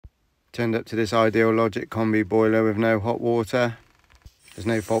Turned up to this Ideal Logic combi boiler with no hot water. There's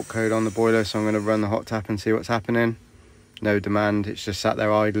no fault code on the boiler, so I'm going to run the hot tap and see what's happening. No demand, it's just sat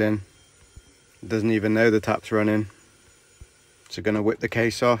there idling. It doesn't even know the tap's running. So going to whip the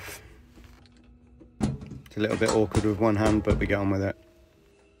case off. It's a little bit awkward with one hand, but we get on with it.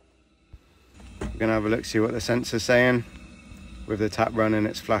 We're going to have a look, see what the sensor's saying. With the tap running,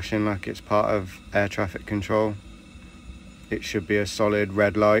 it's flashing like it's part of air traffic control. It should be a solid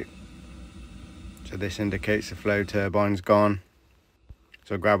red light. So this indicates the flow turbine's gone.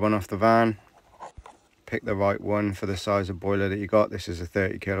 So grab one off the van. Pick the right one for the size of boiler that you got. This is a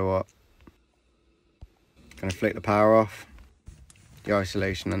 30 kilowatt. Gonna flick the power off. The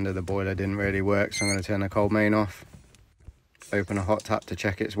isolation under the boiler didn't really work, so I'm gonna turn the cold main off. Open a hot tap to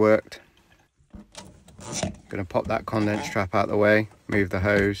check it's worked. Gonna pop that condense trap out the way, move the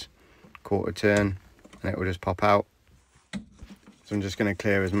hose, quarter turn, and it will just pop out. So I'm just gonna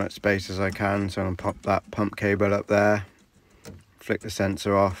clear as much space as I can, so I'm gonna pop that pump cable up there, flick the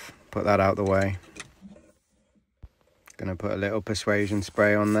sensor off, put that out the way. Gonna put a little persuasion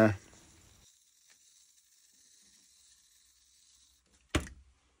spray on there.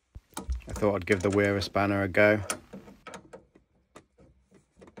 I thought I'd give the wearer spanner a go.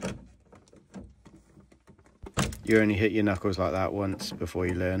 You only hit your knuckles like that once before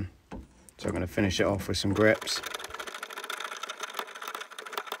you learn. So I'm going to finish it off with some grips.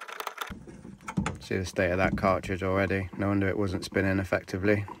 See the state of that cartridge already. No wonder it wasn't spinning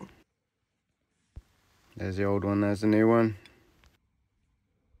effectively. There's the old one, there's the new one.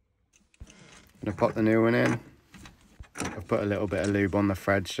 I'm going to pop the new one in. I've put a little bit of lube on the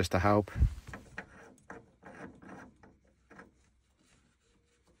threads just to help.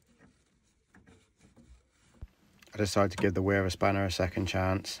 I decided to give the wearer spanner a second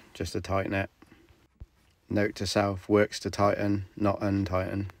chance, just to tighten it. Note to self, works to tighten, not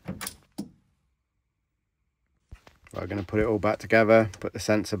untighten. We're going to put it all back together, put the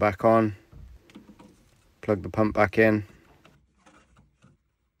sensor back on, plug the pump back in.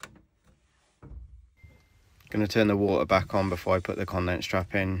 Going to turn the water back on before I put the condense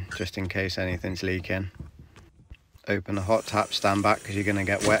trap in, just in case anything's leaking. Open the hot tap, stand back because you're going to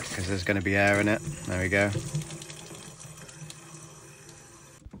get wet because there's going to be air in it. There we go.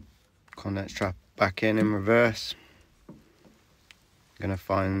 Condense trap back in reverse. Going to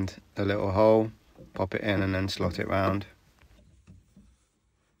find a little hole, pop it in and then slot it round.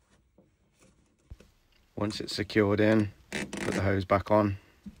 Once it's secured in, put the hose back on.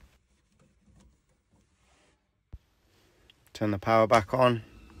 Turn the power back on.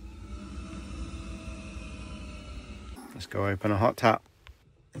 Let's go open a hot tap.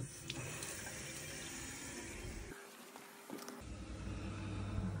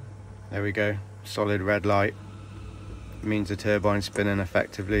 There we go, solid red light. It means the turbine's spinning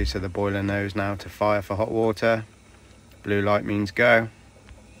effectively, so the boiler knows now to fire for hot water. Blue light means go.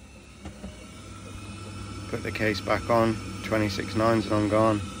 Put the case back on, 26.9's and I'm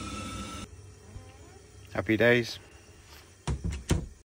gone. Happy days.